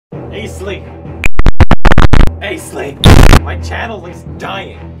Hey, Sleep. Hey, Sleep. My channel is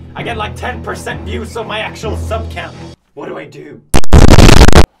dying. I get like 10% views on my actual sub count. What do I do?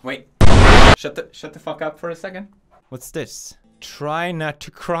 Wait. Shut the fuck up for a second. What's this? Try not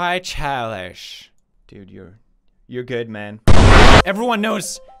to cry challenge. Dude, you're good, man. Everyone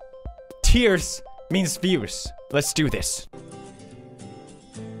knows tears means views. Let's do this.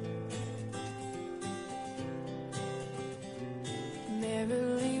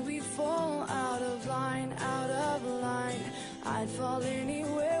 Merrily we fall out of line, I'd fall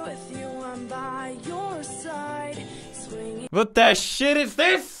anywhere with you, I'm by your side. Swinging. What the shit is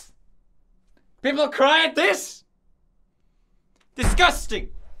this? People cry at this? Disgusting.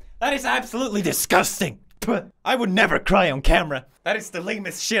 That is absolutely disgusting. I would never cry on camera. That is the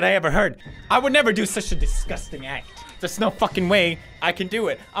lamest shit I ever heard. I would never do such a disgusting act. There's no fucking way I can do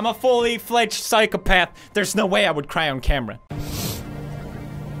it. I'm a fully fledged psychopath. There's no way I would cry on camera.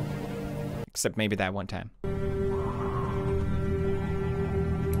 Except maybe that one time.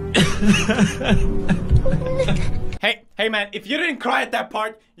 Hey man, if you didn't cry at that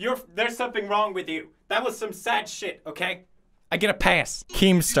part, there's something wrong with you. That was some sad shit, okay? I get a pass.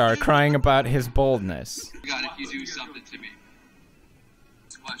 Keemstar crying about his boldness. God, if you do something to me.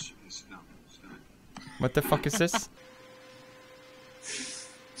 Question is no. What the fuck is this?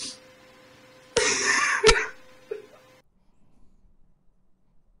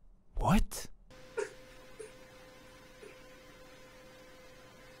 What?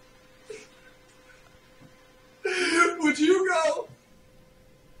 Would you go?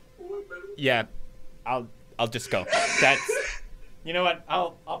 Yeah, I'll just go. That's, you know what?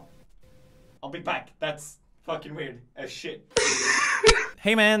 I'll be back. That's fucking weird as shit.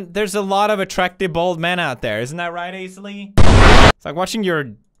 Hey man, there's a lot of attractive bald men out there, isn't that right, Aisley? It's like watching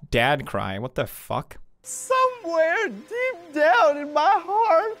your dad cry. What the fuck? Somewhere deep down in my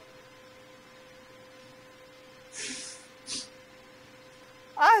heart,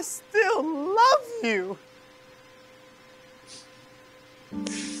 I still love you.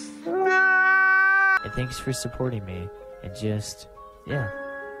 And thanks for supporting me. And just, yeah.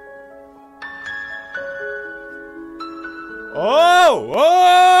 Oh!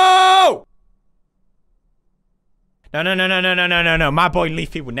 Oh! No. My boy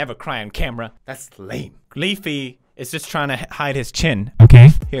Leafy would never cry on camera. That's lame. Leafy is just trying to hide his chin, okay?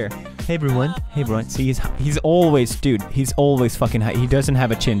 Here. Hey everyone. See, he's always, dude, he's always fucking high. He doesn't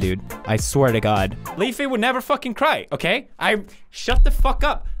have a chin, dude. I swear to God. Leafy would never fucking cry, okay? Shut the fuck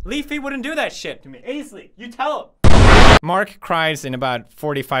up. Leafy wouldn't do that shit to me. Aisley, you tell him. Mark cries in about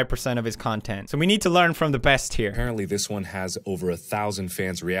 45% of his content, so we need to learn from the best here. Apparently this one has over 1,000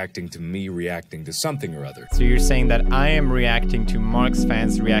 fans reacting to me reacting to something or other. So you're saying that I am reacting to Mark's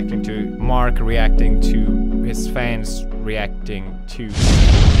fans reacting to Mark reacting to his fans reacting to...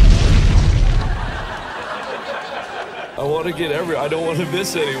 I want to get I don't want to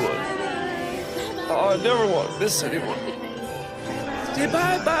miss anyone. Oh, I never want to miss anyone. Say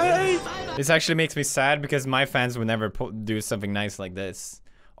bye-bye. This actually makes me sad because my fans would never do something nice like this.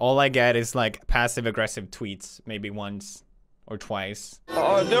 All I get is like passive-aggressive tweets, maybe once or twice.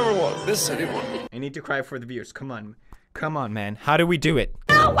 Oh, I never want to miss anyone. I need to cry for the viewers. Come on, man. How do we do it?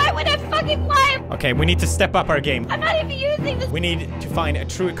 No, why would I fucking lie? Okay, we need to step up our game. I'm not even using this. We need to find a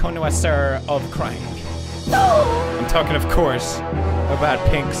true connoisseur of crying. No! I'm talking, of course, about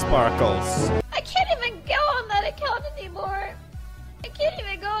Pink Sparkles. I can't even go on that account anymore. I can't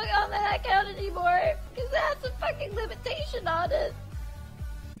even go on that account anymore because it has a fucking limitation on it.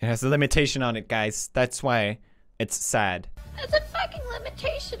 It has a limitation on it, guys. That's why it's sad. There's a fucking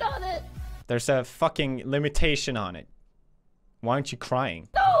limitation on it. There's a fucking limitation on it. Why aren't you crying?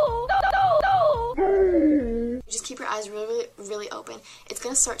 No! Just keep your eyes really open. It's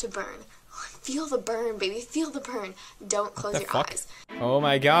gonna start to burn. Feel the burn, baby. Feel the burn. Don't close your eyes. Oh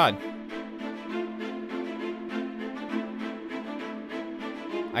my God.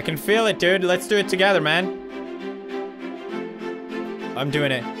 I can feel it, dude. Let's do it together, man. I'm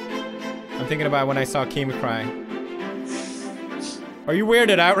doing it. I'm thinking about when I saw Keem cry. Are you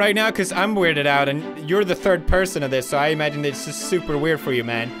weirded out right now? Because I'm weirded out, and you're the third person of this, so I imagine it's just super weird for you,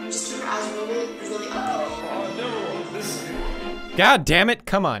 man. Just keep your eyes really open. God damn it.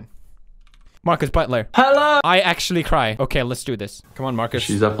 Come on. Marcus Butler. Hello! I actually cry. Okay, let's do this. Come on, Marcus.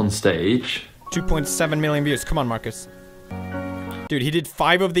 She's up on stage. 2.7 million views. Come on, Marcus. Dude, he did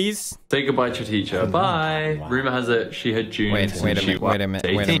 5 of these. Say goodbye to your teacher. Bye. Rumor has it she had June. Wait a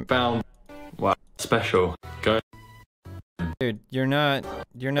minute. Found. Wow, special. Go. Dude, you're not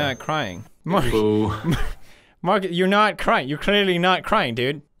crying. Mark, you're not crying. You're clearly not crying,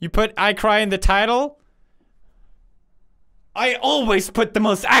 dude. You put I cry in the title? I always put the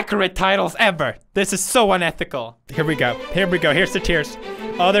most accurate titles ever. This is so unethical. Here we go. Here we go. Here's the tears.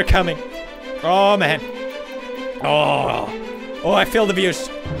 Oh, they're coming. Oh, man. Oh, I feel the views.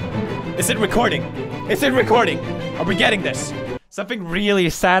 Is it recording? Is it recording? Are we getting this? Something really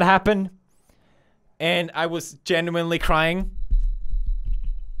sad happened, and I was genuinely crying.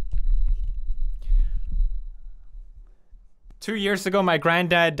 Two years ago, my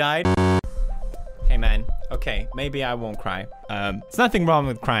granddad died. Hey, man. Okay, maybe I won't cry. There's nothing wrong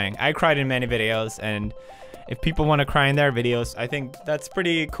with crying. I cried in many videos, and if people want to cry in their videos, I think that's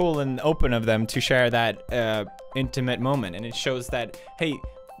pretty cool and open of them to share that intimate moment. And it shows that, hey,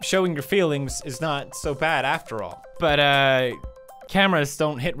 showing your feelings is not so bad after all. But cameras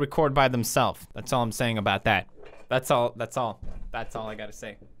don't hit record by themselves. That's all I'm saying about that. That's all I gotta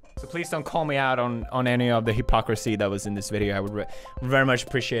say. So please don't call me out on any of the hypocrisy that was in this video. I would very much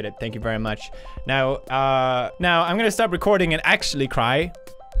appreciate it. Thank you very much. Now I'm gonna stop recording and actually cry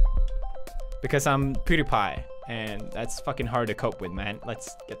because I'm PewDiePie, and that's fucking hard to cope with, man.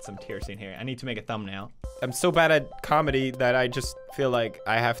 Let's get some tears in here. I need to make a thumbnail. I'm so bad at comedy that I just feel like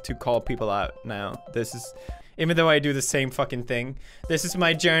I have to call people out now. This is, even though I do the same fucking thing, this is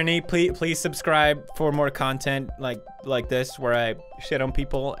my journey. Please subscribe for more content like this, where I shit on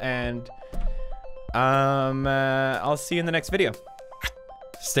people, and I'll see you in the next video.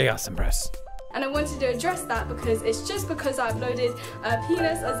 Stay awesome, bros. And I wanted to address that because it's just because I uploaded a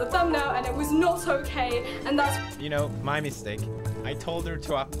penis as a thumbnail and it was not okay, and that's... You know, my mistake. I told her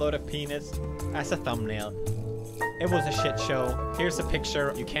to upload a penis as a thumbnail. It was a shit show. Here's a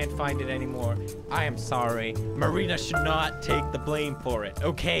picture. You can't find it anymore. I am sorry. Marina should not take the blame for it,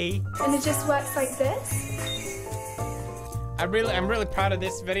 okay? And it just works like this? I'm really proud of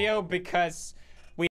this video because